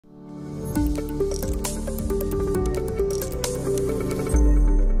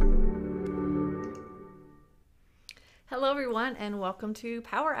everyone, and welcome to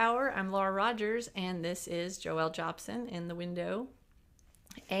Power Hour. I'm Laura Rogers, and this is Joelle Jobson in the window.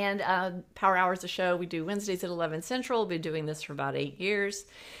 And Power Hour is a show we do Wednesdays at 11 Central. We've been doing this for about 8 years.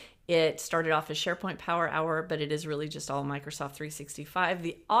 It started off as SharePoint Power Hour, but it is really just all Microsoft 365.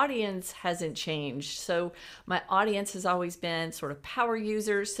 The audience hasn't changed. So my audience has always been sort of power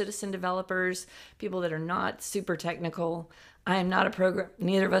users, citizen developers, people that are not super technical. I am not a program.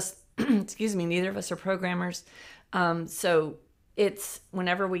 Neither of us, neither of us are programmers. So it's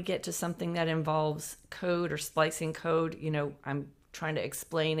whenever we get to something that involves code or splicing code, I'm trying to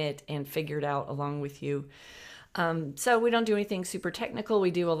explain it and figure it out along with you. So we don't do anything super technical.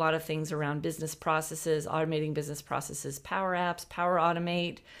 We do a lot of things around business processes, automating business processes, Power Apps, Power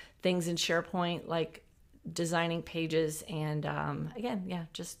Automate, things in SharePoint like designing pages, and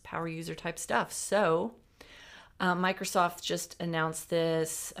just power user type stuff. So Microsoft just announced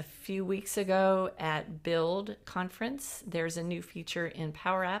this a few weeks ago at Build conference. There's a new feature in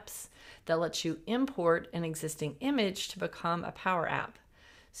Power Apps that lets you import an existing image to become a Power App.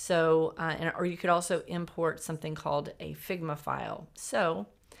 So, or you could also import something called a Figma file. So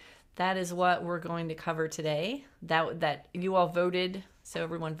that is what we're going to cover today. That you all voted. So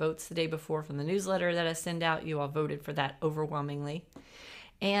everyone votes the day before from the newsletter that I send out. You all voted for that overwhelmingly.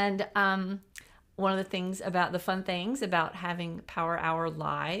 And one of the fun things about having Power Hour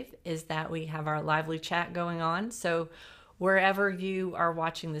live is that we have our lively chat going on. So wherever you are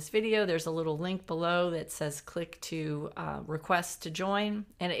watching this video, there's a little link below that says click to request to join.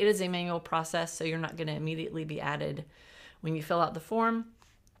 And it is a manual process, so you're not going to immediately be added when you fill out the form,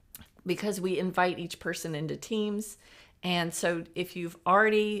 because we invite each person into teams. And so if you've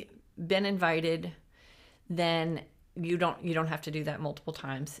already been invited, then you don't have to do that multiple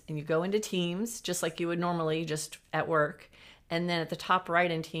times. And you go into teams just like you would normally just at work. And then at the top right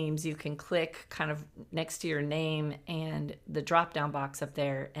in Teams, you can click kind of next to your name and the drop-down box up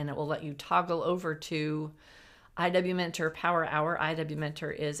there, and it will let you toggle over to IW Mentor Power Hour. IW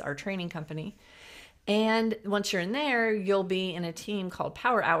Mentor is our training company. And once you're in there, you'll be in a team called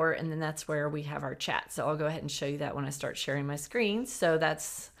Power Hour, and then that's where we have our chat. So I'll go ahead and show you that when I start sharing my screen. So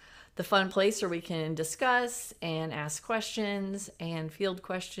that's the fun place where we can discuss and ask questions and field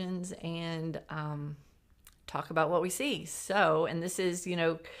questions and talk about what we see. So, and this is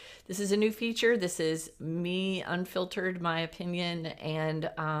a new feature. This is me unfiltered, my opinion, and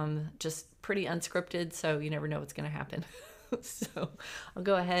just pretty unscripted. So you never know what's going to happen. So I'll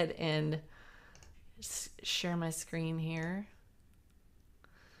go ahead and share my screen here.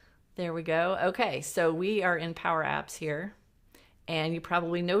 There we go. Okay. So we are in Power Apps here, and you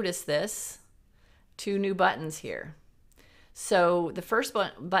probably noticed this, 2 new buttons here. So the first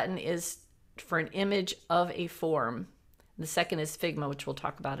button is for an image of a form. The second is Figma, which we'll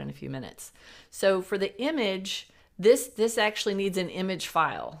talk about in a few minutes. So for the image, this actually needs an image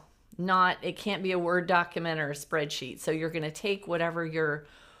file. It can't be a Word document or a spreadsheet. So you're going to take whatever your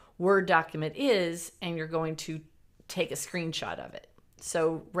Word document is, and you're going to take a screenshot of it.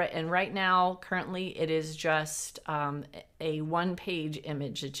 So right now, currently, it is just a one-page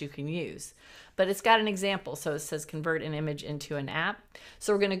image that you can use. But it's got an example. So it says convert an image into an app.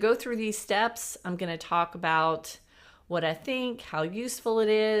 So we're going to go through these steps. I'm going to talk about what I think, how useful it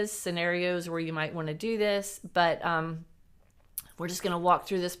is, scenarios where you might want to do this. But we're just going to walk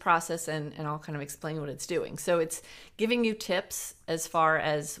through this process, and I'll kind of explain what it's doing. So it's giving you tips as far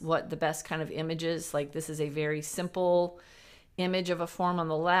as what the best kind of image is. Like this is a very simple image of a form on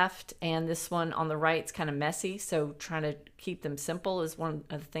the left, and this one on the right is kind of messy, so trying to keep them simple is one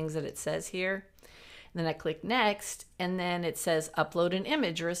of the things that it says here. And then I click next, and then it says upload an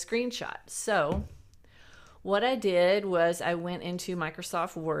image or a screenshot. So what I did was I went into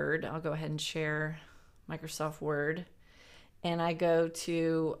Microsoft Word. I'll go ahead and share Microsoft Word, and I go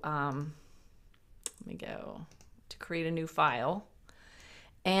to let me go to create a new file.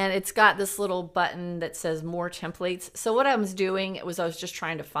 And it's got this little button that says more templates. So what I was doing was I was just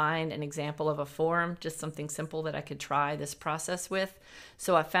trying to find an example of a form, just something simple that I could try this process with.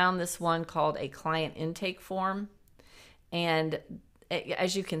 So I found this one called a client intake form. And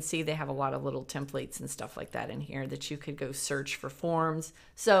as you can see, they have a lot of little templates and stuff like that in here that you could go search for forms.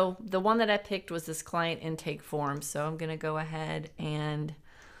 So the one that I picked was this client intake form. So I'm going to go ahead and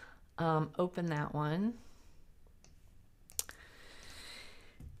open that one.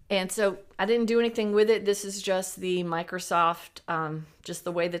 And so I didn't do anything with it. This is just the Microsoft, just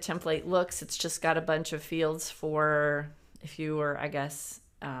the way the template looks. It's just got a bunch of fields for if you were, I guess,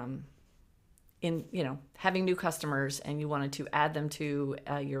 having new customers and you wanted to add them to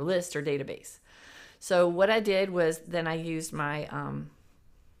your list or database. So what I did was then I used my,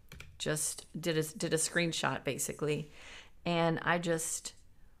 just did a screenshot basically. And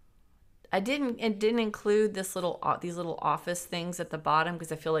it didn't include these little office things at the bottom,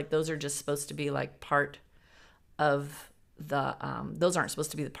 because I feel like those are just supposed to be like part of the, those aren't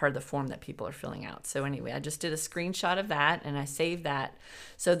supposed to be the part of the form that people are filling out. So anyway, I just did a screenshot of that and I saved that.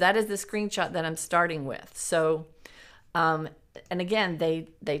 So that is the screenshot that I'm starting with. So, and again,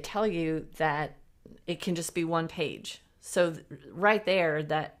 they tell you that it can just be one page. So right there,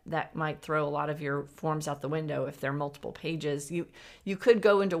 that might throw a lot of your forms out the window if they're multiple pages. You could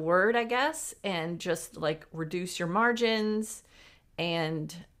go into Word, I guess, and just like reduce your margins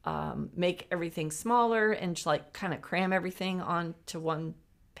and make everything smaller and just like kind of cram everything onto one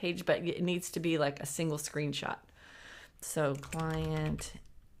page, but it needs to be like a single screenshot. So client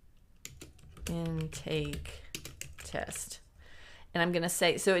intake test. And I'm going to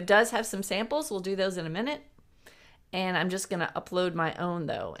say, so it does have some samples. We'll do those in a minute. And I'm just going to upload my own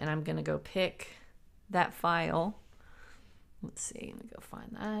though. And I'm going to go pick that file. Let's see, let me go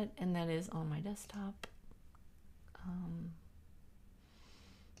find that. And that is on my desktop.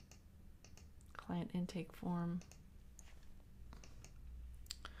 Client intake form.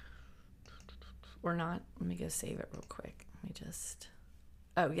 Or not. Let me go save it real quick. Let me just,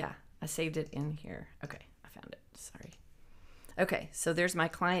 oh yeah, I saved it in here. Okay, I found it, sorry. Okay, so there's my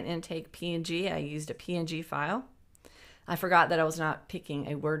client intake PNG. I used a PNG file. I forgot that I was not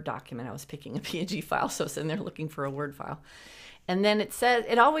picking a Word document. I was picking a PNG file, so I was in there looking for a Word file. And then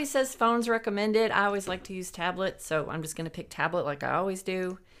it always says phones recommended. I always like to use tablet, so I'm just going to pick tablet like I always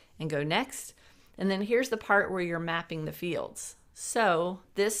do and go next. And then here's the part where you're mapping the fields. So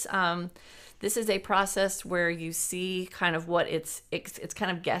this is a process where you see kind of what it's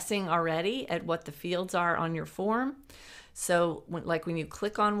kind of guessing already at what the fields are on your form. So when you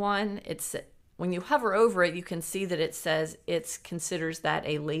click on one, when you hover over it, you can see that it says it considers that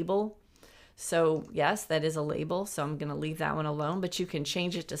a label. So yes, that is a label. So I'm going to leave that one alone, but you can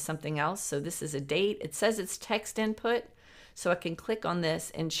change it to something else. So this is a date. It says it's text input. So I can click on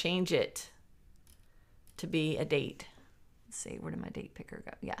this and change it to be a date. Let's see, where did my date picker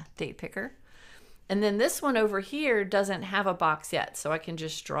go? Yeah, date picker. And then this one over here doesn't have a box yet. So I can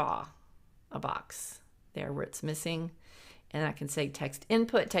just draw a box there where it's missing. And I can say text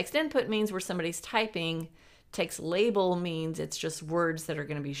input. Text input means where somebody's typing. Text label means it's just words that are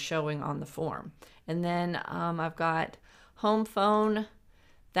going to be showing on the form. And then I've got home phone.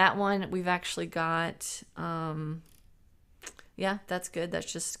 That one we've actually got, yeah, that's good.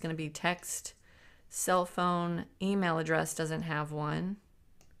 That's just going to be text. Cell phone, email address doesn't have one.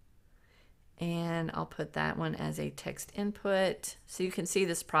 And I'll put that one as a text input. So you can see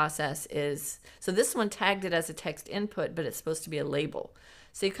this process is, so this one tagged it as a text input, but it's supposed to be a label.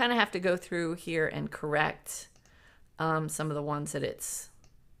 So you kind of have to go through here and correct some of the ones that it's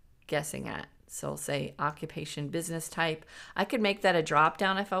guessing at. So I'll say occupation, business type. I could make that a drop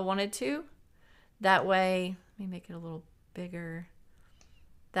down if I wanted to. That way, let me make it a little bigger.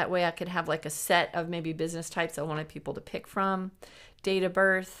 That way I could have like a set of maybe business types I wanted people to pick from. Date of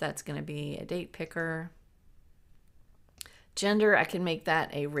birth, that's going to be a date picker. Gender, I can make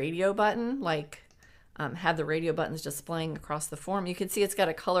that a radio button, like have the radio buttons displaying across the form. You can see it's got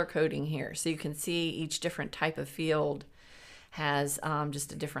a color coding here. So you can see each different type of field has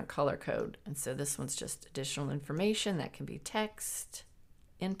just a different color code. And so this one's just additional information. That can be text,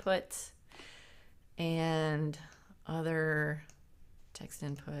 input, and other text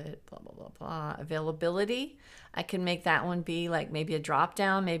input, blah, blah, blah, blah. Availability, I can make that one be like maybe a drop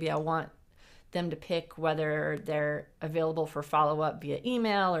down. Maybe I want them to pick whether they're available for follow-up via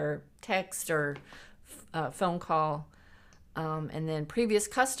email or text or phone call. And then previous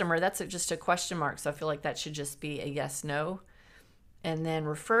customer, that's just a question mark. So I feel like that should just be a yes, no. And then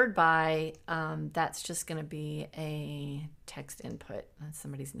referred by, that's just going to be a text input. That's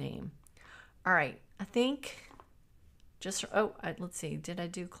somebody's name. All right, I think just, let's see, did I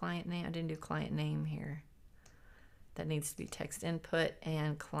do client name? I didn't do client name here. That needs to be text input,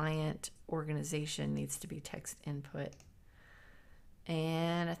 and client organization needs to be text input.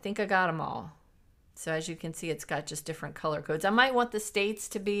 And I think I got them all. So as you can see, it's got just different color codes. I might want the states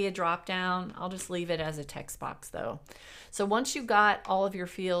to be a drop down. I'll just leave it as a text box though. So once you've got all of your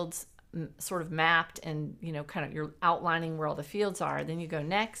fields sort of mapped and, you know, kind of you're outlining where all the fields are, then you go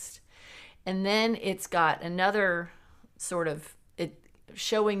next. And then it's got another sort of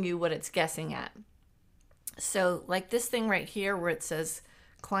showing you what it's guessing at. So like this thing right here where it says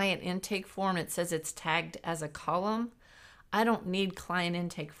client intake form, it says it's tagged as a column. I don't need client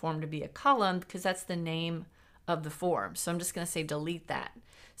intake form to be a column because that's the name of the form. So I'm just going to say delete that.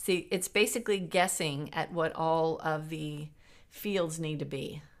 See, it's basically guessing at what all of the fields need to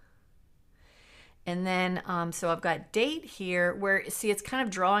be. And then, so I've got date here where, see, it's kind of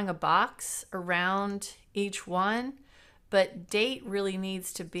drawing a box around each one, but date really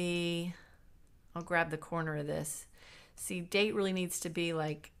needs to be, I'll grab the corner of this. See, date really needs to be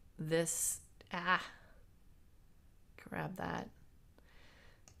like this. Grab that.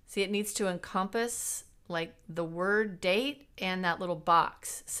 See, it needs to encompass like the word date and that little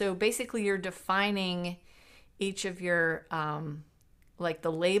box. So basically you're defining each of your, like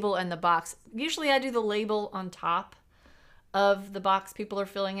the label and the box. Usually I do the label on top of the box people are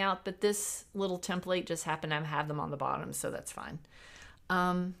filling out, but this little template just happened to have them on the bottom, so that's fine.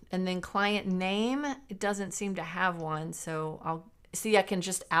 And then client name, it doesn't seem to have one, so I'll see, I can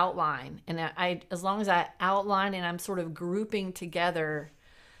just outline, and I as long as I outline and I'm sort of grouping together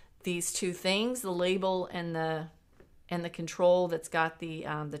these two things, the label and the control that's got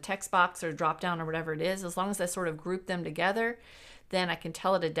the text box or drop down or whatever it is, as long as I sort of group them together, then I can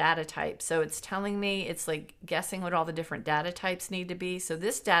tell it a data type. So it's telling me, it's like guessing what all the different data types need to be. So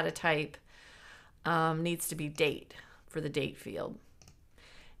this data type needs to be date for the date field.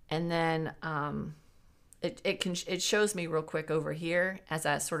 And then it shows me real quick over here as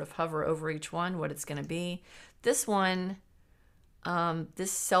I sort of hover over each one what it's going to be. This one,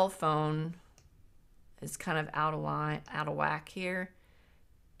 this cell phone is kind of out of whack here.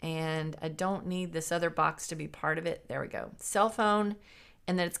 And I don't need this other box to be part of it. There we go. Cell phone.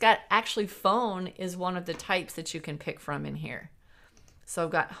 And then it's got, actually phone is one of the types that you can pick from in here. So I've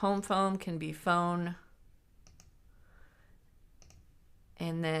got home phone can be phone.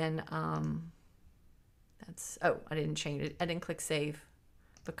 And then that's, oh, I didn't change it. I didn't click save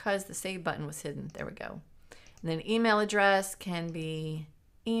because the save button was hidden. There we go. And then email address can be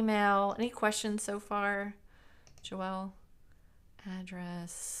email. Any questions so far, Joelle?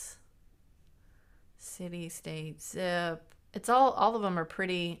 Address, city, state, zip. It's all of them are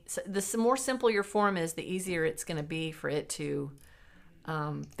pretty, so the more simple your form is, the easier it's going to be for it to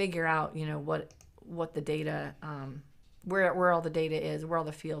figure out, you know, what the data, where all the data is, where all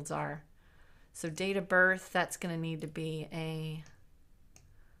the fields are. So date of birth, that's going to need to be a,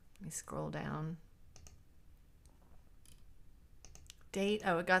 let me scroll down. Date,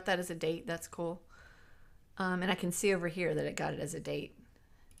 oh, it got that as a date. That's cool. And I can see over here that it got it as a date.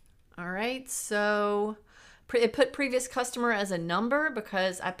 All right, so it put previous customer as a number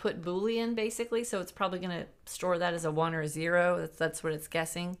because I put Boolean basically, so it's probably going to store that as a 1 or a 0. That's what it's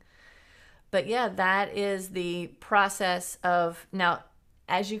guessing. But yeah, that is the process of, now,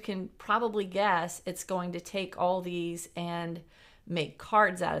 as you can probably guess, it's going to take all these and make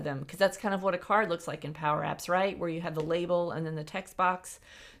cards out of them, because that's kind of what a card looks like in Power Apps, right? Where you have the label and then the text box.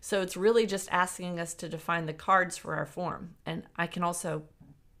 So it's really just asking us to define the cards for our form. And I can also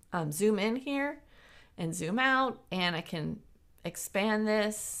zoom in here and zoom out, and I can expand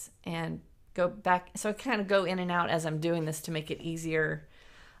this and go back. So I kind of go in and out as I'm doing this to make it easier,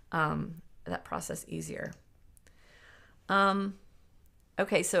 that process easier.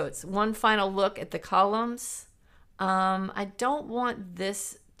 Okay, so it's one final look at the columns. I don't want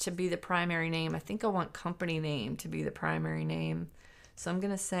this to be the primary name. I think I want company name to be the primary name. So I'm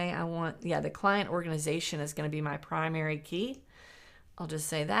going to say I want, yeah, the client organization is going to be my primary key. I'll just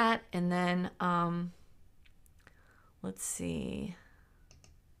say that. And then let's see.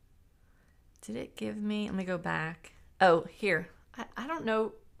 Did it give me, let me go back. Oh, here. I don't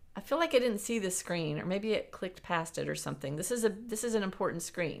know. I feel like I didn't see the screen, or maybe it clicked past it or something. This is an important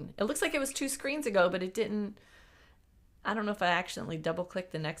screen. It looks like it was 2 screens ago, but it didn't. I don't know if I accidentally double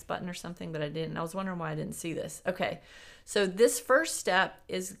clicked the next button or something, but I didn't. I was wondering why I didn't see this. Okay, so this first step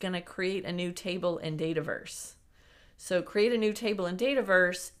is going to create a new table in Dataverse. So create a new table in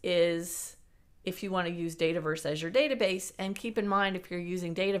Dataverse is if you want to use Dataverse as your database, and keep in mind if you're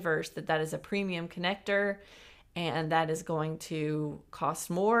using Dataverse that is a premium connector, and that is going to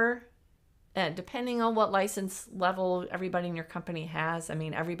cost more depending on what license level everybody in your company has. I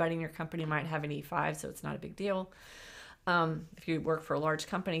mean, everybody in your company might have an E5, so it's not a big deal. If you work for a large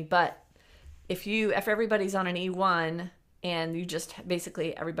company, but if everybody's on an E1 and you just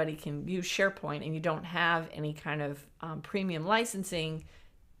basically everybody can use SharePoint and you don't have any kind of premium licensing,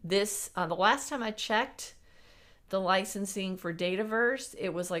 this the last time I checked the licensing for Dataverse,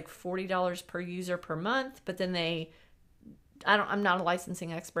 it was like $40 per user per month. But then I'm not a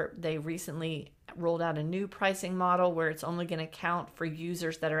licensing expert. They recently rolled out a new pricing model where it's only going to count for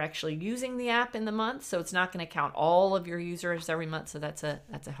users that are actually using the app in the month. So it's not going to count all of your users every month. So that's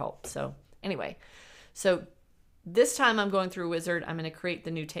a help. So anyway, so this time I'm going through Wizard. I'm going to create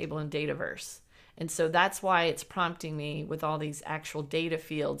the new table in Dataverse. And so that's why it's prompting me with all these actual data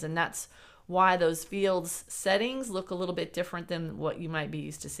fields. And that's why those fields settings look a little bit different than what you might be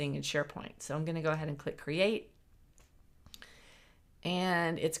used to seeing in SharePoint. So I'm going to go ahead and click create,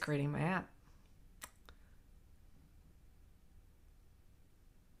 and it's creating my app.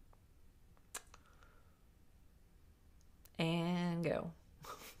 And go.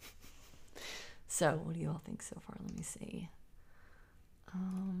 So what do you all think so far? Let me see.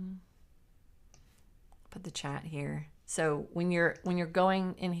 Put the chat here. So when you're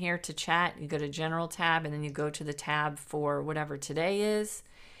going in here to chat, you go to General tab, and then you go to the tab for whatever today is,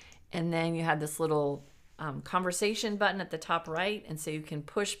 and then you have this little conversation button at the top right, and so you can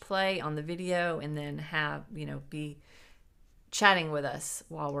push play on the video and then have, you know, be chatting with us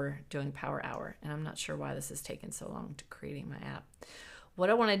while we're doing Power Hour. And I'm not sure why this has taken so long to creating my app. What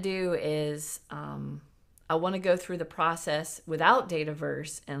I want to do is I want to go through the process without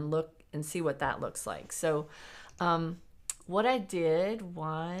Dataverse and look and see what that looks like. So what I did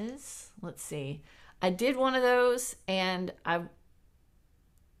was, let's see, I did one of those, and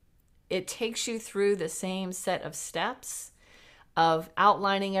it takes you through the same set of steps of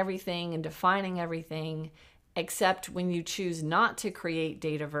outlining everything and defining everything, except when you choose not to create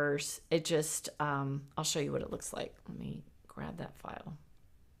Dataverse, it just, I'll show you what it looks like. Let me grab that file.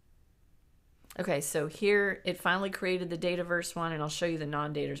 Okay, so here it finally created the Dataverse one, and I'll show you the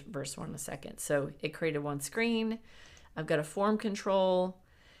non-Dataverse one in a second. So it created one screen. I've got a form control,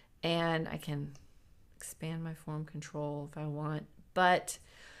 and I can expand my form control if I want. But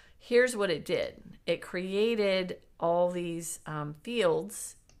here's what it did. It created all these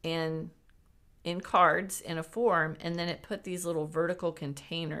fields in cards in a form, and then it put these little vertical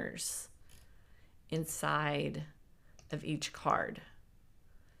containers inside of each card.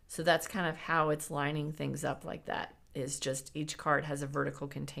 So that's kind of how it's lining things up like that, is just each card has a vertical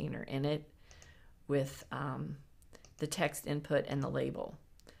container in it with the text input and the label.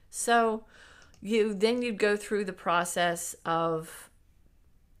 So you'd go through the process of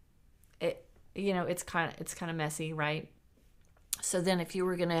it, you know, it's kind of messy, right? So then if you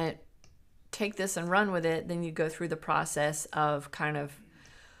were going to take this and run with it, then you go through the process of kind of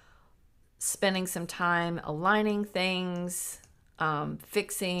spending some time aligning things,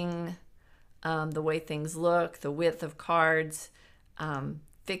 fixing the way things look, the width of cards,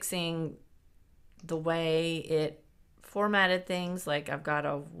 fixing the way it formatted things. Like I've got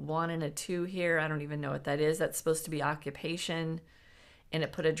a 1 and a 2 here. I don't even know what that is. That's supposed to be occupation. And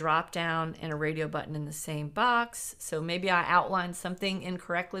it put a drop down and a radio button in the same box. So maybe I outlined something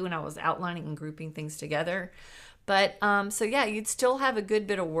incorrectly when I was outlining and grouping things together. But so yeah, you'd still have a good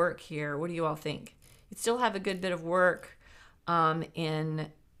bit of work here. What do you all think? You'd still have a good bit of work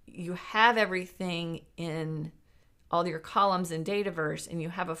you have everything in all your columns in Dataverse, and you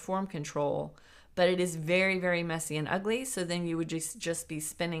have a form control, but it is very, very messy and ugly. So then you would just be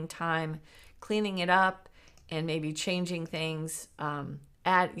spending time cleaning it up and maybe changing things.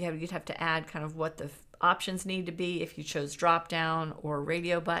 You'd have to add kind of what the options need to be. If you chose drop down or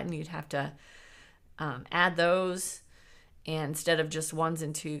radio button, you'd have to add those, and instead of just 1s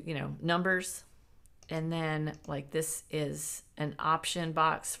and 2, numbers. And then like this is an option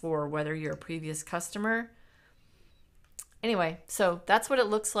box for whether you're a previous customer. Anyway, so that's what it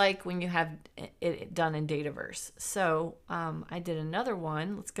looks like when you have it done in Dataverse. So I did another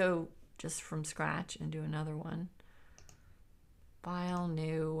one. Let's go just from scratch and do another one. File,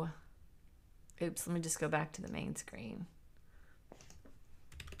 new. Oops, let me just go back to the main screen.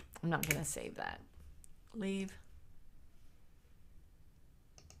 I'm not going to save that. Leave.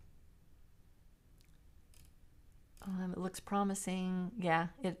 It looks promising. Yeah.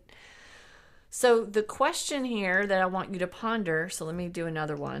 So the question here that I want you to ponder, so let me do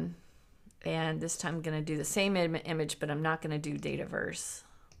another one. And this time I'm going to do the same image, but I'm not going to do Dataverse.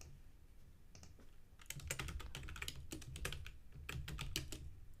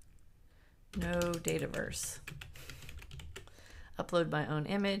 No Dataverse. Upload my own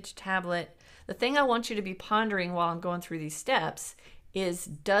image, tablet. The thing I want you to be pondering while I'm going through these steps is,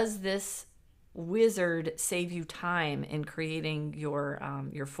 does this wizard save you time in creating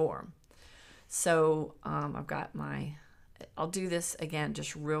your form? So I've got I'll do this again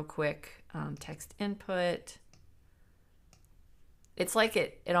just real quick. Text input. It's like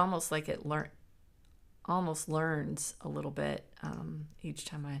it almost like it almost learns a little bit each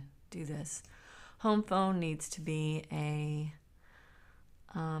time I do this. Home phone needs to be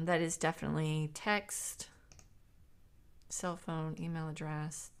that is definitely text. Cell phone, email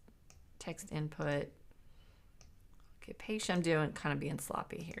address, text input. Occupation, I'm doing kind of being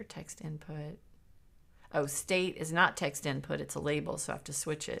sloppy here. Text input. Oh, state is not text input, it's a label, so I have to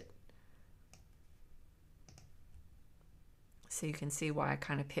switch it. So you can see why I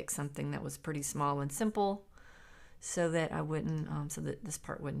kind of picked something that was pretty small and simple so that I wouldn't, so that this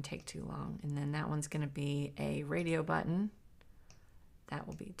part wouldn't take too long. And then that one's going to be a radio button. That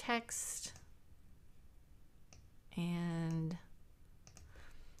will be text. And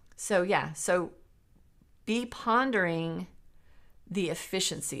so, yeah, so be pondering the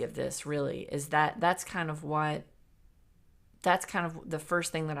efficiency of this, really, is that's kind of the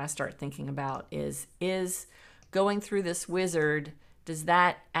first thing that I start thinking about is going through this wizard, does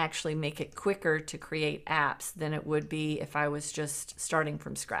that actually make it quicker to create apps than it would be if I was just starting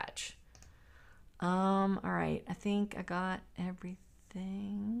from scratch? All right, I think I got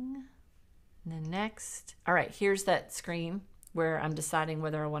everything. And then next, all right, here's that screen where I'm deciding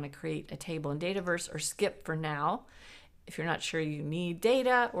whether I want to create a table in Dataverse or skip for now. If you're not sure you need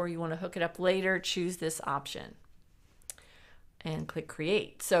data or you want to hook it up later, choose this option and click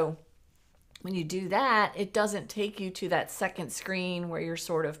create. So when you do that, it doesn't take you to that second screen where you're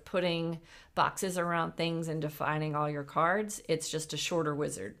sort of putting boxes around things and defining all your cards. It's just a shorter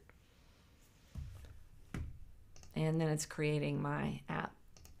wizard. And then it's creating my app.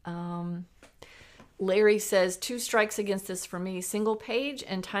 Larry says, 2 strikes against this for me, single page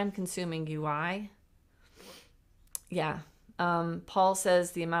and time-consuming UI. Yeah. Paul says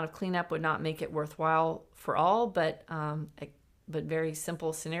the amount of cleanup would not make it worthwhile for all, but very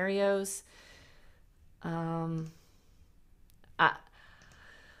simple scenarios.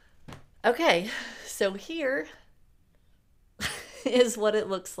 Okay, so here is what it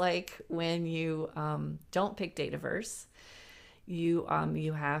looks like when you don't pick Dataverse. You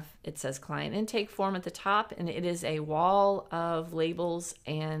have, it says client intake form at the top, and it is a wall of labels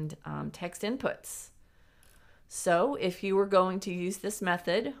and text inputs. So if you were going to use this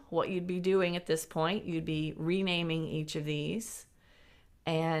method, what you'd be doing at this point, you'd be renaming each of these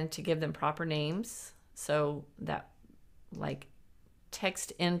and to give them proper names. So that, like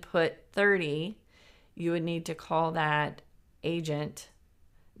text input 30, you would need to call that agent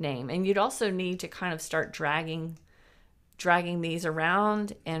name. And you'd also need to kind of start dragging these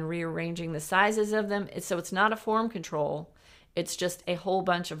around and rearranging the sizes of them. So it's not a form control. It's just a whole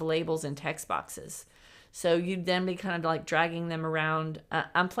bunch of labels and text boxes. So you'd then be kind of like dragging them around.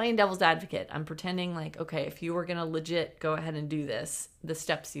 I'm playing devil's advocate. I'm pretending like, okay, if you were going to legit go ahead and do this, the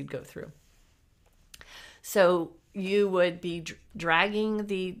steps you'd go through. So you would be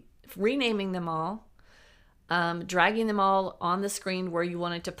renaming them all, dragging them all on the screen where you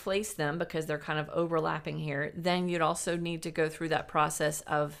wanted to place them because they're kind of overlapping here. Then you'd also need to go through that process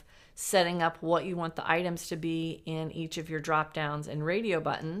of setting up what you want the items to be in each of your drop downs and radio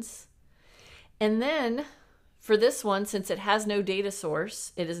buttons. And then for this one, since it has no data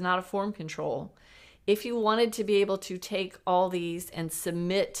source, it is not a form control. If you wanted to be able to take all these and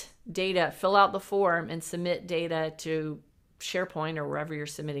submit data, fill out the form and submit data to SharePoint or wherever you're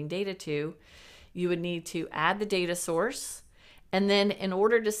submitting data to, you would need to add the data source. And then in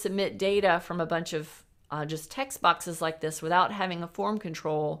order to submit data from a bunch of just text boxes like this without having a form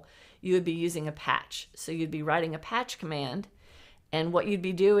control, you would be using a patch. So you'd be writing a patch command. And what you'd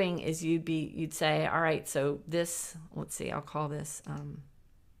be doing is you'd say, all right, so this, let's see, I'll call this,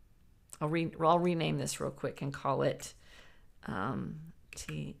 I'll rename this real quick and call it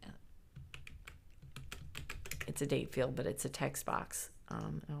it's a date field, but it's a text box.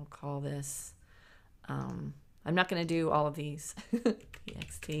 I'll call this, I'm not going to do all of these.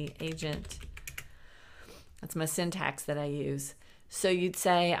 txt agent. That's my syntax that I use. So you'd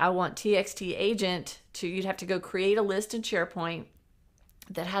say, I want txt agent to, you'd have to go create a list in SharePoint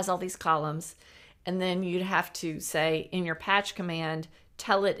that has all these columns. And then you'd have to say in your patch command,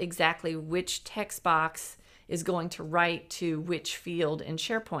 tell it exactly which text box is going to write to which field in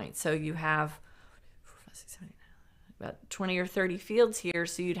SharePoint. So you have about 20 or 30 fields here.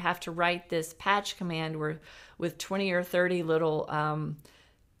 So you'd have to write this patch command with 20 or 30 little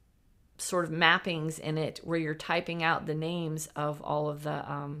sort of mappings in it where you're typing out the names of all of the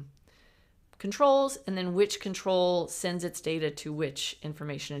controls and then which control sends its data to which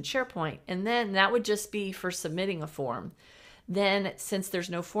information in SharePoint. And then that would just be for submitting a form. Then since there's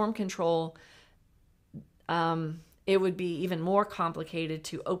no form control, it would be even more complicated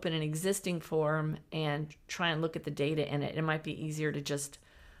to open an existing form and try and look at the data in it. It might be easier to just,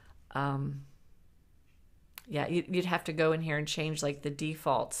 you'd have to go in here and change like the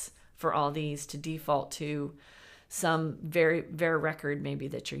defaults for all these to default to some very record maybe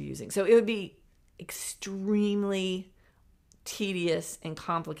that you're using. So it would be extremely tedious and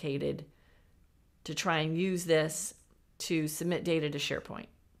complicated to try and use this to submit data to SharePoint.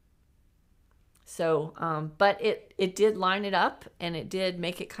 So, but it did line it up and it did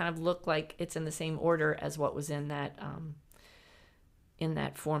make it kind of look like it's in the same order as what was in that in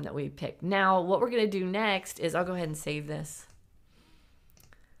that form that we picked. Now, what we're going to do next is I'll go ahead and save this.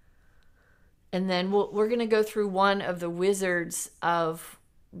 And then we're going to go through one of the wizards of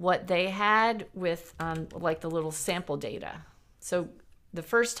what they had with like the little sample data. So the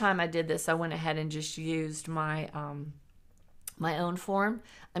first time I did this, I went ahead and just used my my own form.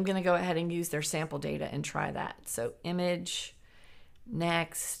 I'm going to go ahead and use their sample data and try that. So image,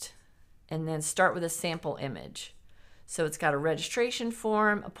 next, and then start with a sample image. So it's got a registration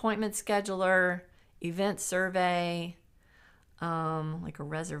form, appointment scheduler, event survey, like a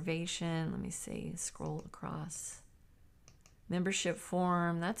reservation. Let me see, scroll across. Membership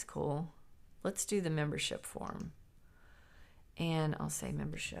form, that's cool. Let's do the membership form. And I'll say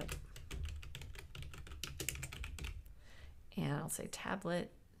membership. And I'll say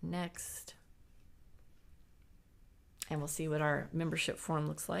tablet, next. And we'll see what our membership form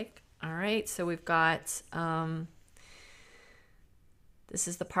looks like. All right, so we've got, this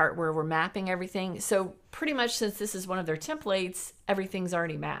is the part where we're mapping everything. So pretty much since this is one of their templates, everything's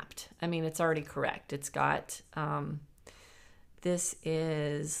already mapped. I mean, it's already correct. It's got, this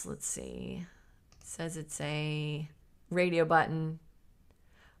is, let's see, it says it's a radio button.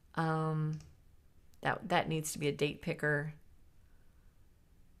 That needs to be a date picker.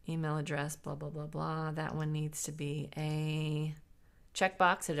 Email address, blah, blah, blah, blah. That one needs to be a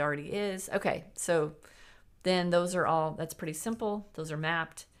checkbox. It already is. Okay, so then those are all, that's pretty simple. Those are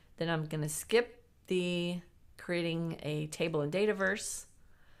mapped. Then I'm going to skip the creating a table in Dataverse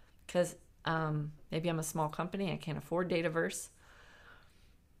because maybe I'm a small company. I can't afford Dataverse.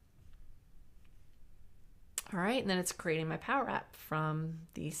 All right, and then it's creating my Power App from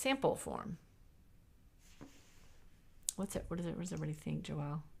the sample form. What's it? What does everybody think,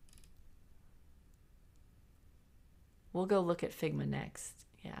 Joelle? We'll go look at Figma next.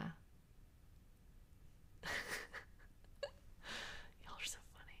 Yeah. Y'all are so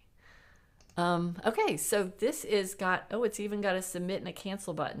funny. Okay, so this is got, oh, it's even got a submit and a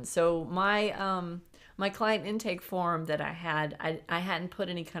cancel button. So my my client intake form that I had, I hadn't put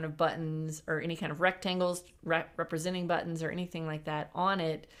any kind of buttons or any kind of rectangles representing buttons or anything like that on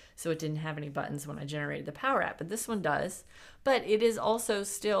it, so it didn't have any buttons when I generated the Power App, but this one does. But it is also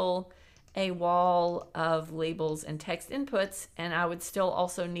still a wall of labels and text inputs, and I would still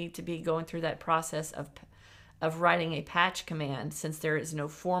also need to be going through that process of writing a patch command since there is no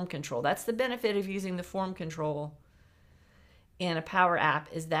form control. That's the benefit of using the form control in a Power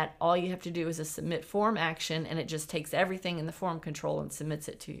App, is that all you have to do is a submit form action, and it just takes everything in the form control and submits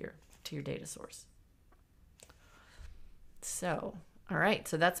it to your data source. So, all right,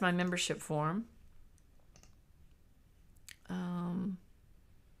 so that's my membership form.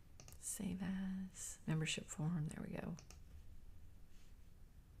 Save as membership form. There we go.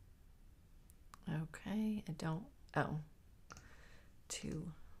 Okay, I don't, oh,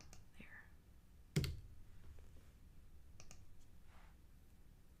 to there.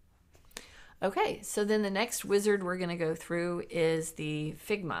 Okay, so then the next wizard we're going to go through is the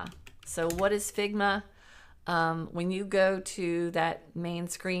Figma. So what is Figma? When you go to that main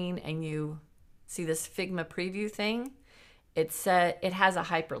screen and you see this Figma preview thing, it has a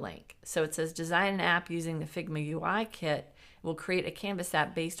hyperlink. So it says design an app using the Figma UI kit. We'll create a Canvas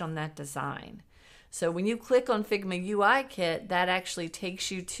app based on that design. So when you click on Figma UI kit, that actually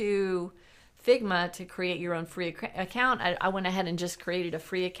takes you to Figma to create your own free account. I went ahead and just created a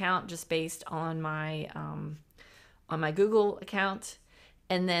free account just based on my Google account.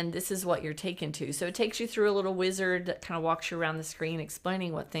 And then this is what you're taken to. So it takes you through a little wizard that kind of walks you around the screen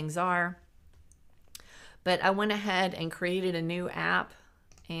explaining what things are. But I went ahead and created a new app,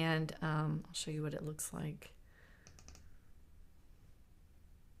 and I'll show you what it looks like.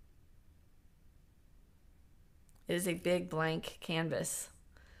 It is a big blank canvas.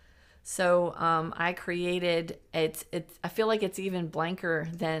 So I created, I feel like it's even blanker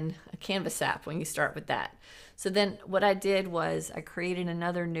than a Canvas app when you start with that. So then what I did was I created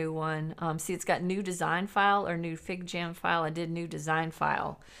another new one. See, it's got new design file or new FigJam file. I did new design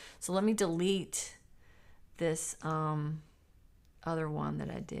file. So let me delete this other one that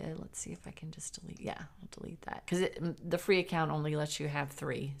I did. Let's see if I can just delete. Yeah, I'll delete that because the free account only lets you have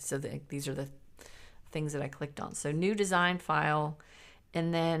 3. So these are the things that I clicked on. So new design file,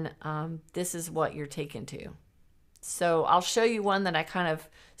 and then this is what you're taken to. So I'll show you one that I kind of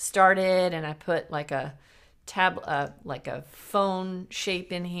started, and I put like a like a phone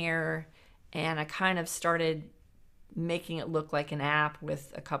shape in here, and I kind of started making it look like an app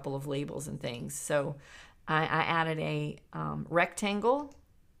with a couple of labels and things. So I added a rectangle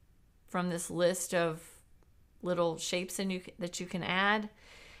from this list of little shapes that you can add,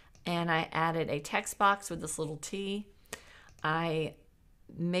 and I added a text box with this little T. I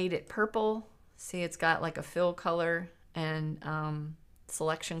made it purple. See, it's got like a fill color and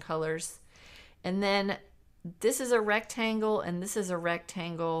selection colors. And then this is a rectangle and this is a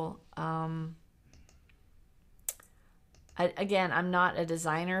rectangle. Again, I'm not a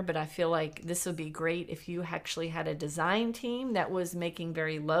designer, but I feel like this would be great if you actually had a design team that was making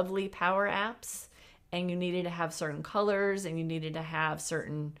very lovely power apps, and you needed to have certain colors and you needed to have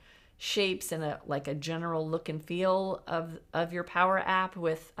certain shapes and a general look and feel of your power app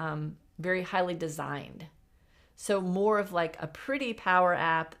with very highly designed. So more of like a pretty power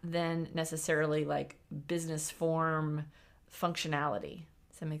app than necessarily like business form functionality.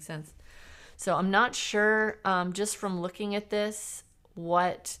 Does that make sense? So I'm not sure, just from looking at this,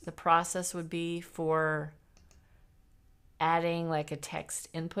 what the process would be for adding like a text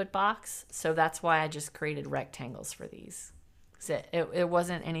input box. So that's why I just created rectangles for these. So it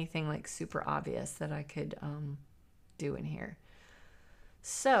wasn't anything like super obvious that I could do in here.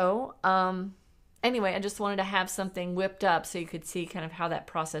 So anyway, I just wanted to have something whipped up so you could see kind of how that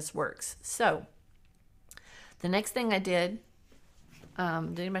process works. So the next thing I did,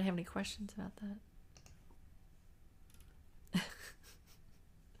 did anybody have any questions about that?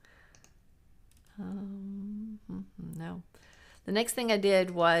 No. The next thing I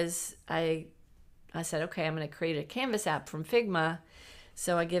did was I said, okay, I'm going to create a Canvas app from Figma.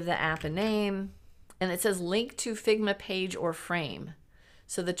 So I give the app a name, and it says link to Figma page or frame.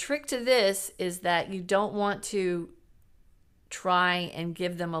 So the trick to this is that you don't want to try and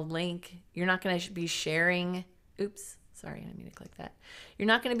give them a link. You're not going to be sharing. Oops. Sorry, I didn't mean to click that. You're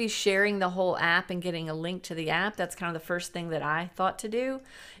not going to be sharing the whole app and getting a link to the app. That's kind of the first thing that I thought to do.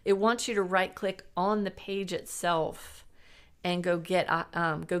 It wants you to right click on the page itself and go get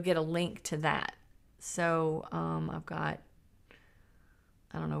a link to that. So I've got,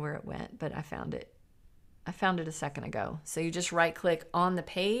 I don't know where it went, but I found it. I found it a second ago. So you just right click on the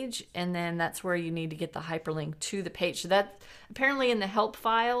page, and then that's where you need to get the hyperlink to the page. So that apparently in the help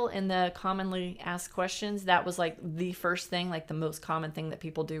file, in the commonly asked questions, that was like the first thing, like the most common thing that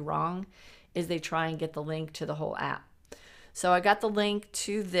people do wrong is they try and get the link to the whole app. So I got the link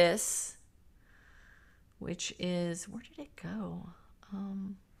to this, which is, where did it go?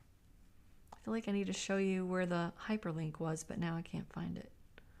 I feel like I need to show you where the hyperlink was, but now I can't find it.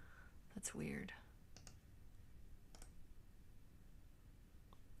 That's weird.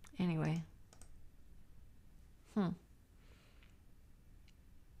 Anyway.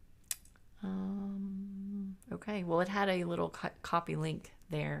 Okay, well, it had a little copy link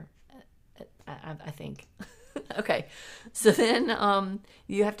there, I think. Okay, so then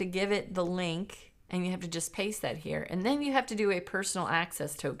you have to give it the link, and you have to just paste that here. And then you have to do a personal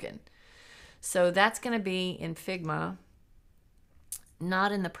access token. So that's going to be in Figma,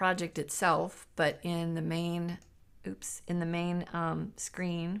 not in the project itself, but in the main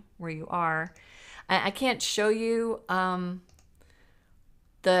screen where you are. I can't show you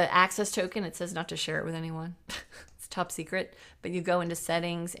the access token. It says not to share it with anyone. It's top secret, but you go into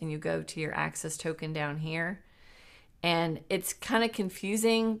settings and you go to your access token down here. And it's kind of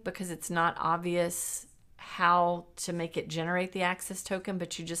confusing because it's not obvious how to make it generate the access token,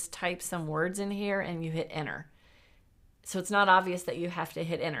 but you just type some words in here and you hit enter. So it's not obvious that you have to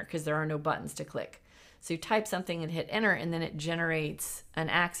hit enter because there are no buttons to click. So you type something and hit enter, and then it generates an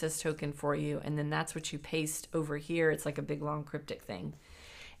access token for you, and then that's what you paste over here. It's like a big long cryptic thing.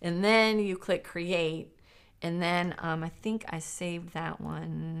 And then you click create, and then I think I saved that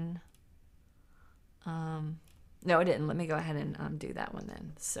one. No, I didn't. Let me go ahead and do that one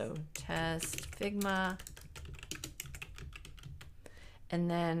then. So test Figma, and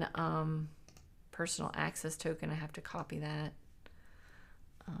then personal access token. I have to copy that.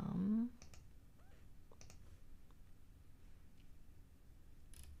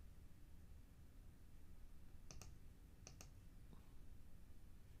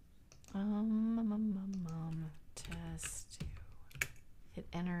 Test, hit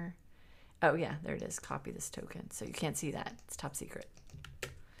enter. Oh yeah, there it is. Copy this token. So you can't see that. It's top secret.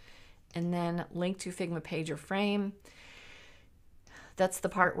 And then link to Figma page or frame. That's the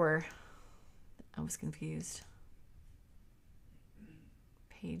part where I was confused.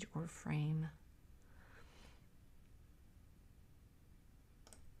 Page or frame.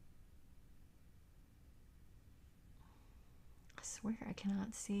 I swear I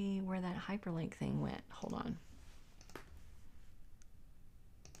cannot see where that hyperlink thing went. Hold on.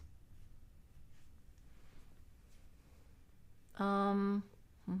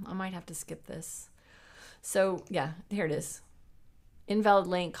 I might have to skip this. So yeah, here it is. Invalid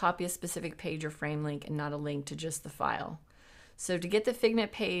link, copy a specific page or frame link and not a link to just the file. So to get the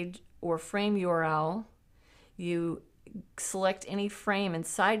Figma page or frame URL, you select any frame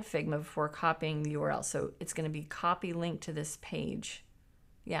inside Figma before copying the URL. So it's going to be copy link to this page.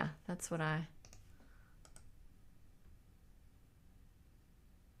 Yeah, that's what I...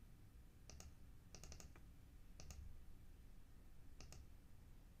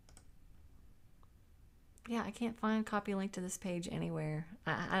 Yeah, I can't find copy link to this page anywhere.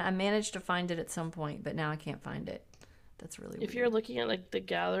 I managed to find it at some point, but now I can't find it. That's really weird. If you're looking at like the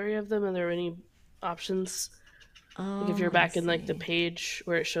gallery of them, are there any options? Like if you're back in like the page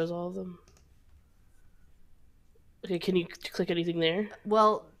where it shows all of them. Okay, can you click anything there?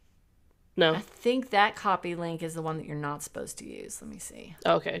 Well, no. I think that copy link is the one that you're not supposed to use. Let me see.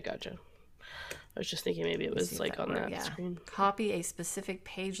 Okay, gotcha. I was just thinking maybe it was like on that screen. Copy a specific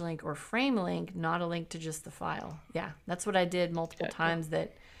page link or frame link, not a link to just the file. Yeah, that's what I did multiple times.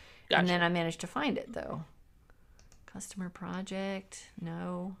 And then I managed to find it though. Customer project,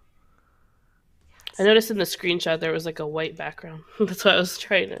 no. I noticed in the screenshot there was like a white background. That's why I was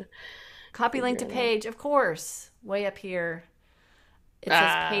trying to. Copy link to page, of course. Way up here. It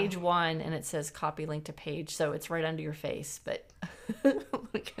says page 1 and it says copy link to page, so it's right under your face. But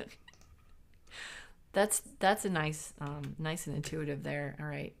that's a nice nice and intuitive there. All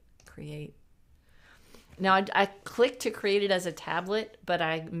right, create. Now I clicked to create it as a tablet, but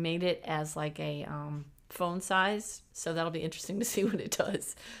I made it as like a phone size, so that'll be interesting to see what it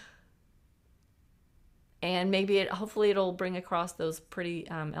does. And maybe hopefully it'll bring across those pretty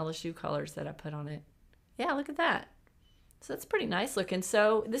LSU colors that I put on it. Yeah, look at that. So that's pretty nice looking.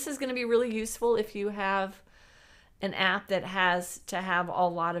 So this is going to be really useful if you have an app that has to have a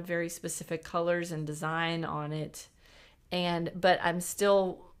lot of very specific colors and design on it. But I'm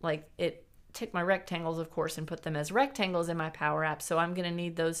still like, it took my rectangles, of course, and put them as rectangles in my Power App. So I'm going to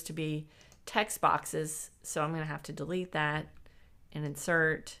need those to be text boxes. So I'm going to have to delete that and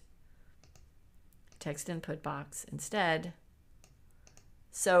insert text input box instead.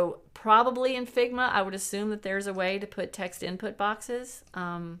 So probably in Figma, I would assume that there's a way to put text input boxes,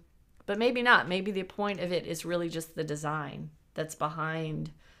 but maybe not. Maybe the point of it is really just the design that's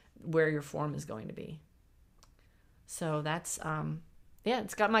behind where your form is going to be. So that's, yeah,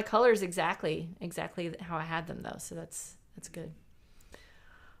 it's got my colors exactly how I had them though. So that's good.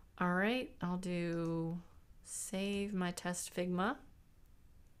 All right, I'll do save my test Figma.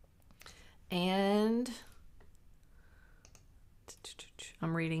 And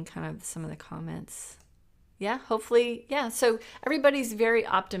I'm reading kind of some of the comments. Yeah, hopefully, yeah. So everybody's very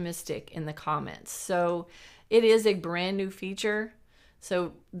optimistic in the comments. So it is a brand new feature.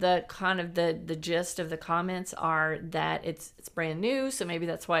 So the kind of the gist of the comments are that it's brand new. So maybe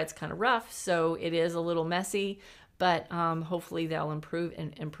that's why it's kind of rough. So it is a little messy, but hopefully they'll improve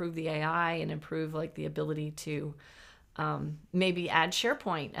the AI and improve like the ability to maybe add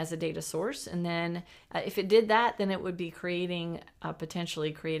SharePoint as a data source. And then if it did that, then it would be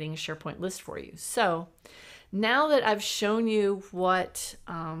potentially creating a SharePoint list for you. So now that I've shown you what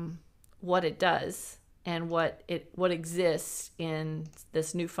it does and what exists in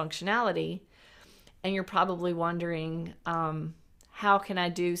this new functionality, and you're probably wondering, how can I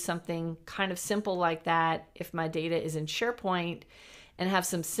do something kind of simple like that if my data is in SharePoint, and have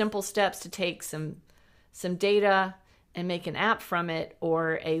some simple steps to take some data and make an app from it,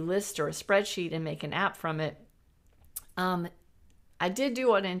 or a list or a spreadsheet and make an app from it. I did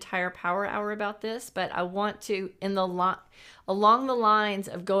do an entire Power Hour about this, but I want to, along the lines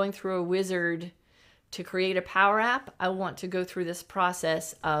of going through a wizard to create a Power App, I want to go through this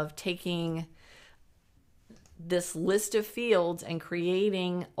process of taking this list of fields and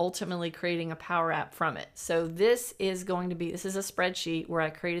ultimately creating a Power App from it. So this is a spreadsheet where I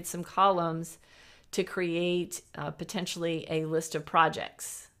created some columns to create potentially a list of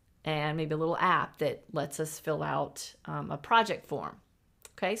projects and maybe a little app that lets us fill out a project form.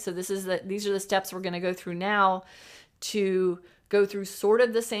 Okay, so these are the steps we're going to go through now to go through sort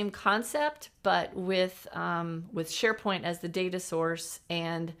of the same concept, but with SharePoint as the data source.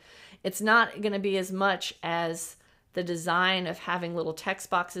 And it's not going to be as much as the design of having little text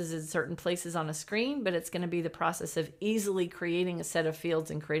boxes in certain places on a screen, but it's going to be the process of easily creating a set of fields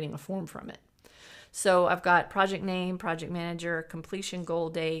and creating a form from it. So I've got project name, project manager, completion goal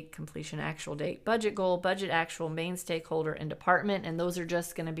date, completion actual date, budget goal, budget actual, main stakeholder, and department. And those are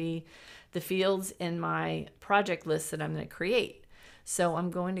just going to be the fields in my project list that I'm going to create. So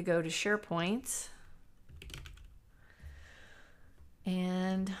I'm going to go to SharePoint,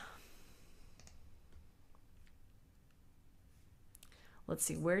 and let's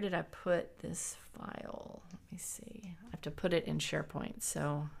see, where did I put this file? Let me see. I have to put it in SharePoint.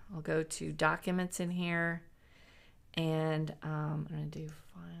 So I'll go to documents in here, and I'm going to do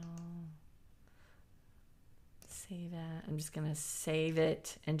file, Save it. I'm just going to save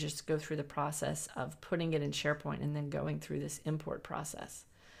it and just go through the process of putting it in SharePoint and then going through this import process.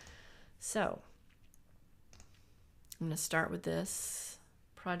 So I'm going to start with this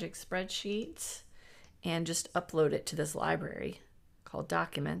project spreadsheet and just upload it to this library called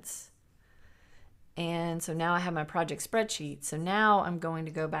Documents. And so now I have my project spreadsheet. So now I'm going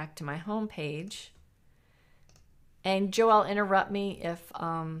to go back to my home page. And Joelle, interrupt me if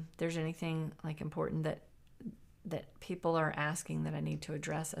there's anything like important that people are asking that I need to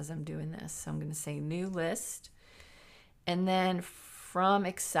address as I'm doing this. So I'm going to say new list, and then from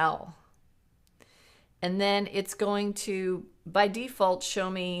Excel. And then it's going to, by default, show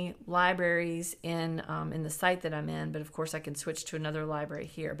me libraries in the site that I'm in. But of course, I can switch to another library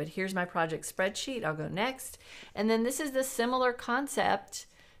here. But here's my project spreadsheet. I'll go next. And then this is the similar concept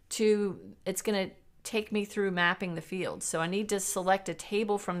to, it's going to take me through mapping the fields. So I need to select a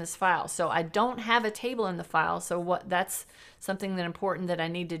table from this file. So I don't have a table in the file. So that's something that important that I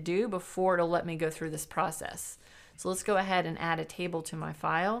need to do before it'll let me go through this process. So let's go ahead and add a table to my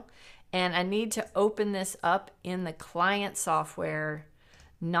file. And I need to open this up in the client software,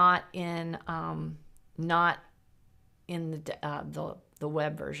 not in the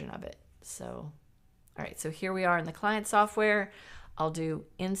web version of it. So, all right, so here we are in the client software. I'll do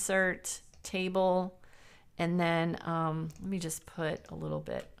insert table, and then let me just put a little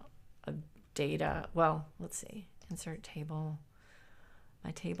bit of data. Well, let's see, insert table. My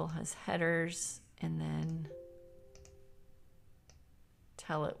table has headers, and then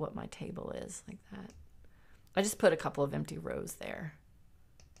tell it what my table is, like that. I just put a couple of empty rows there.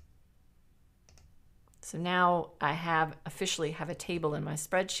 So now I officially have a table in my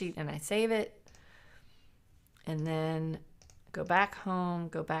spreadsheet, and I save it. And then go back home,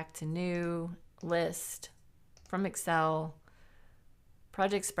 go back to new list from Excel,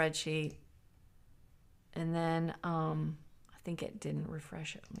 project spreadsheet. And then I think it didn't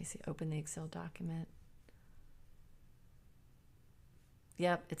refresh it. Let me see, open the Excel document.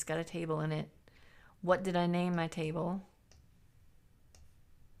 Yep, it's got a table in it. What did I name my table?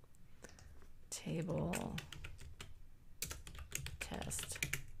 Table test.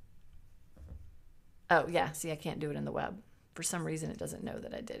 Oh, yeah, see, I can't do it in the web. For some reason, it doesn't know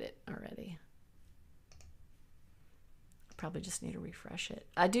that I did it already. I probably just need to refresh it.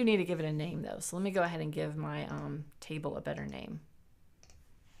 I do need to give it a name, though. So let me go ahead and give my table a better name.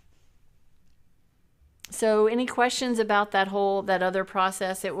 So any questions about that other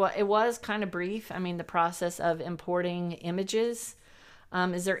process? It was kind of brief. I mean, the process of importing images.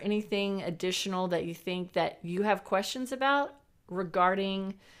 Is there anything additional that you think that you have questions about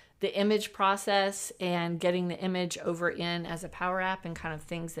regarding the image process and getting the image over in as a Power App and kind of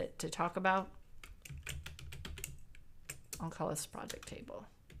things to talk about? I'll call this project table.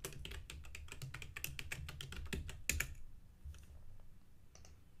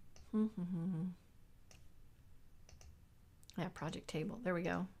 Yeah, project table. There we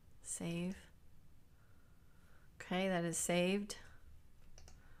go. Save. Okay, that is saved.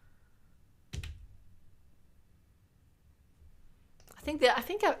 I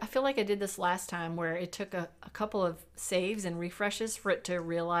feel like I did this last time where it took a couple of saves and refreshes for it to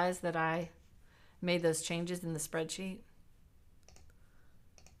realize that I made those changes in the spreadsheet.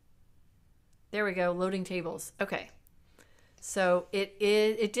 There we go, loading tables. Okay. So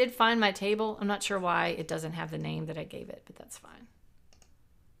it did find my table. I'm not sure why it doesn't have the name that I gave it, but that's fine.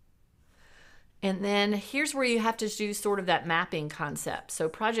 And then here's where you have to do sort of that mapping concept. So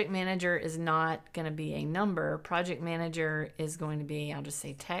project manager is not going to be a number. Project manager is going to be, I'll just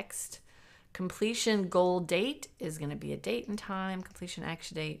say text. Completion goal date is going to be a date and time. Completion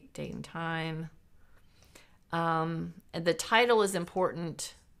action date, date and time. And the title is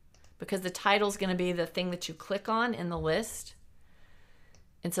important because the title is going to be the thing that you click on in the list.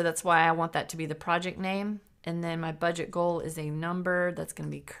 And so that's why I want that to be the project name. And then my budget goal is a number. That's going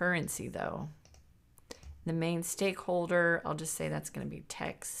to be currency, though. The main stakeholder, I'll just say that's going to be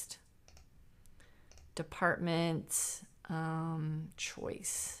text. Department,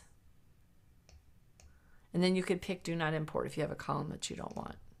 choice. And then you could pick do not import if you have a column that you don't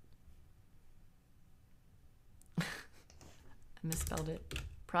want. I misspelled it.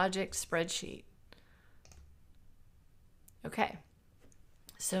 Project spreadsheet. Okay.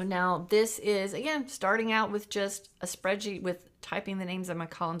 So now this is, again, starting out with just a spreadsheet with typing the names of my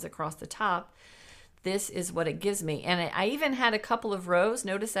columns across the top. This is what it gives me. And I even had a couple of rows.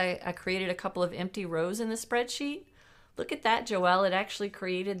 Notice I created a couple of empty rows in the spreadsheet. Look at that, Joelle. It actually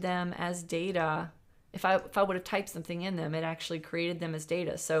created them as data. If I would have typed something in them, it actually created them as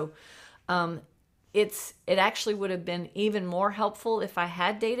data. So it actually would have been even more helpful if I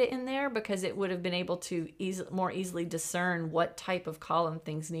had data in there, because it would have been able to more easily discern what type of column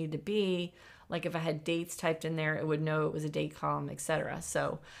things need to be. Like if I had dates typed in there, it would know it was a date column, etc.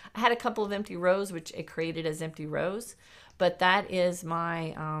 So I had a couple of empty rows, which it created as empty rows. But that is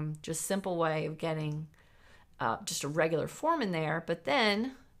my just simple way of getting just a regular form in there. But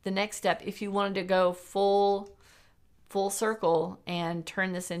then the next step, if you wanted to go full circle and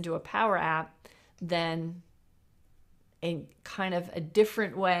turn this into a Power App, then a kind of a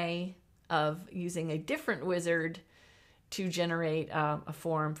different way of using a different wizard to generate a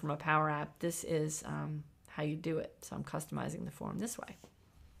form from a Power App. This is how you do it. So I'm customizing the form this way.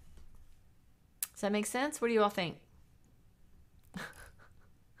 Does that make sense? What do you all think?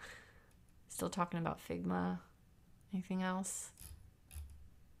 Still talking about Figma. Anything else?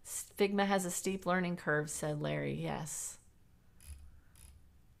 Figma has a steep learning curve, said Larry. Yes.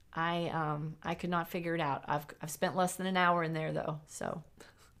 I could not figure it out. I've spent less than an hour in there though. So,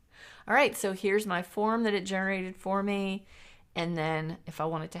 all right. So here's my form that it generated for me, and then if I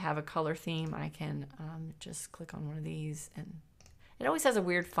wanted to have a color theme, I can just click on one of these, and it always has a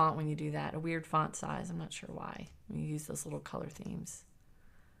weird font when you do that, a weird font size. I'm not sure why when you use those little color themes.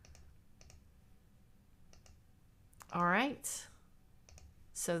 All right.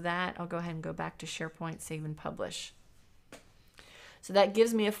 So that I'll go ahead and go back to SharePoint, save and publish. So that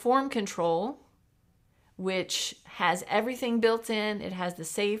gives me a form control, which has everything built in. It has the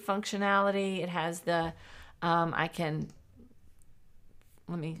save functionality. It has the, let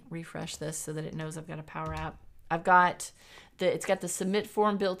me refresh this so that it knows I've got a Power App. It's got the submit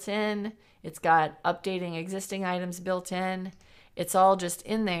form built in. It's got updating existing items built in. It's all just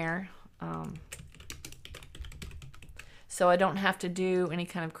in there. So I don't have to do any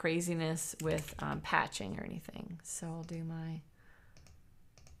kind of craziness with patching or anything. So I'll do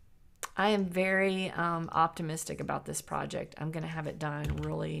I am very optimistic about this project. I'm going to have it done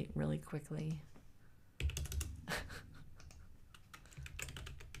really, really quickly.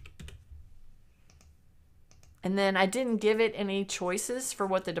 And then I didn't give it any choices for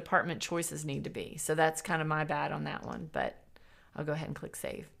what the department choices need to be. So that's kind of my bad on that one, but I'll go ahead and click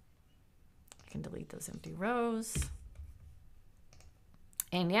save. I can delete those empty rows.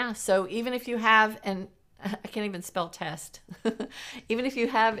 And yeah, so even if you have I can't even spell test. Even if you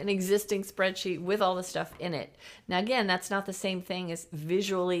have an existing spreadsheet with all the stuff in it. Now, again, that's not the same thing as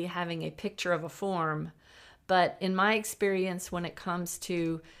visually having a picture of a form. But in my experience, when it comes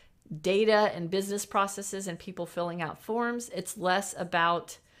to data and business processes and people filling out forms, it's less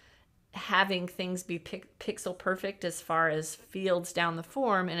about having things be pixel perfect as far as fields down the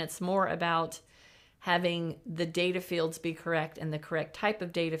form. And it's more about having the data fields be correct and the correct type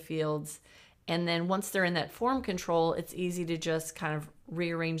of data fields. And then once they're in that form control, it's easy to just kind of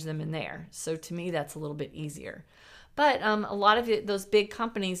rearrange them in there. So to me, that's a little bit easier. But a lot of those big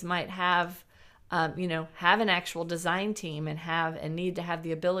companies might have, have an actual design team and need to have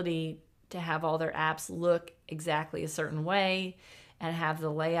the ability to have all their apps look exactly a certain way and have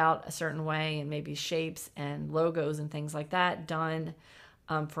the layout a certain way and maybe shapes and logos and things like that done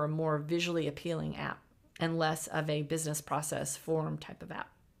for a more visually appealing app and less of a business process form type of app.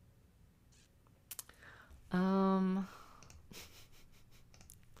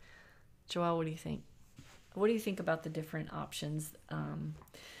 Joelle, what do you think? What do you think about the different options?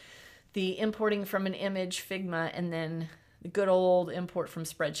 The importing from an image, Figma, and then the good old import from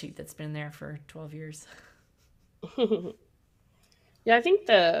spreadsheet that's been there for 12 years. Yeah, I think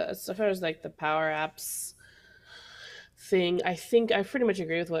as far as like the Power Apps thing, I think I pretty much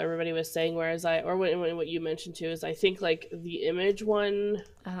agree with what everybody was saying. Whereas what you mentioned too is I think like the image one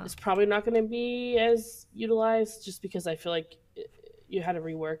is probably not going to be as utilized, just because I feel like you had to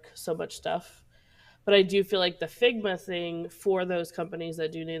rework so much stuff. But I do feel like the Figma thing for those companies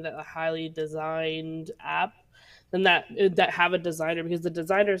that do need that highly designed app, then that have a designer, because the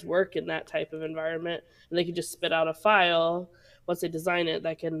designers work in that type of environment and they can just spit out a file once they design it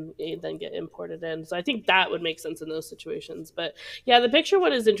that can then get imported in. So I think that would make sense in those situations. But yeah, the picture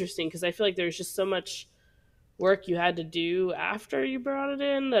one is interesting because I feel like there's just so much work you had to do after you brought it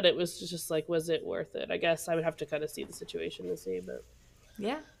in that it was just like, was it worth it? I guess I would have to kind of see the situation to see, but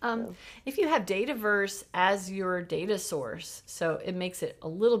yeah. If you have Dataverse as your data source, so it makes it a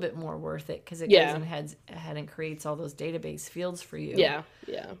little bit more worth it because it goes ahead and creates all those database fields for you. Yeah.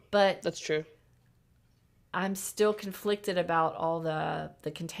 But that's true. I'm still conflicted about all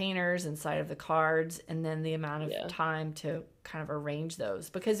the containers inside of the cards and then the amount of time to kind of arrange those.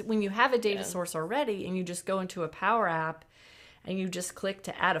 Because when you have a data source already and you just go into a Power App and you just click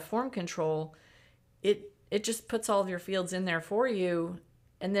to add a form control, it just puts all of your fields in there for you.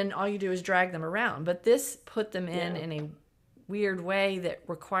 and then all you do is drag them around. But this put them in a weird way that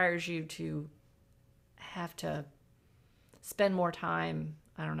requires you to have to spend more time.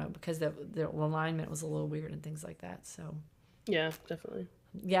 I don't know, because the alignment was a little weird and things like that. So yeah, definitely.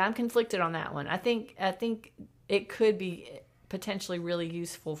 Yeah, I'm conflicted on that one. I think it could be potentially really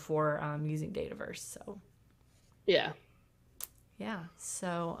useful for using Dataverse. So yeah.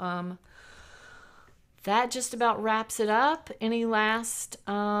 So that just about wraps it up. Any last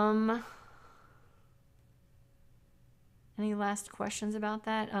questions about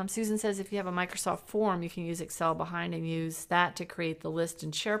that? Susan says if you have a Microsoft form, you can use Excel behind and use that to create the list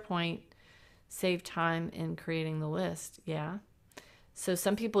in SharePoint. Save time in creating the list. Yeah. So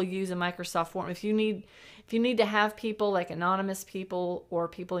some people use a Microsoft form. If you need to have people like anonymous people or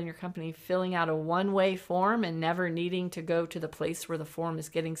people in your company filling out a one-way form and never needing to go to the place where the form is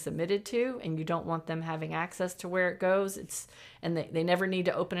getting submitted to, and you don't want them having access to where it goes, and they never need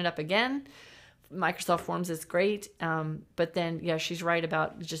to open it up again, Microsoft Forms is great. But then, yeah, she's right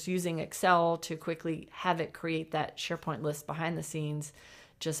about just using Excel to quickly have it create that SharePoint list behind the scenes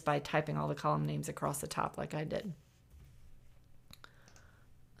just by typing all the column names across the top like I did.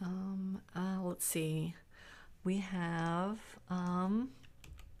 Let's see. We have, where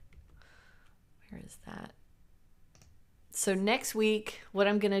is that? So next week, what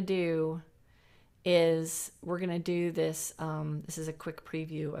I'm going to do is we're going to do this. This is a quick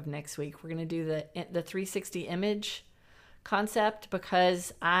preview of next week. We're going to do the 360 image concept,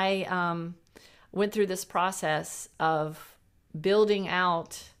 because I went through this process of building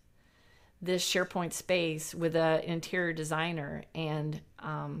out this SharePoint space with an interior designer and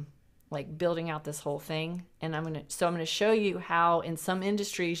like building out this whole thing. And I'm going to show you how in some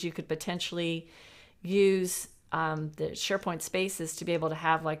industries you could potentially use the SharePoint spaces to be able to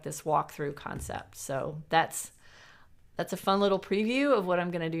have like this walkthrough concept. So that's a fun little preview of what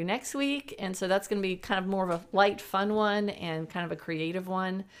I'm going to do next week. And so that's going to be kind of more of a light, fun one and kind of a creative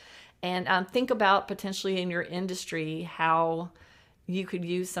one. And think about potentially in your industry how you could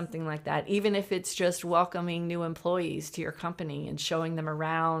use something like that, even if it's just welcoming new employees to your company and showing them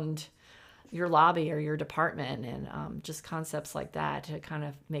around your lobby or your department, and just concepts like that to kind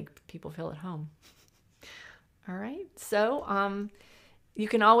of make people feel at home. All right. So you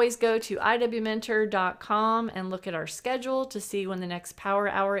can always go to iwmentor.com and look at our schedule to see when the next Power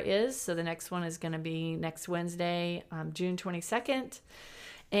Hour is. So the next one is going to be next Wednesday, June 22nd.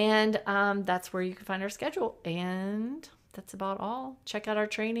 And that's where you can find our schedule. And that's about all. Check out our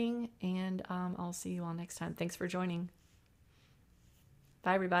training, and I'll see you all next time. Thanks for joining.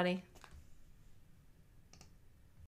 Bye, everybody.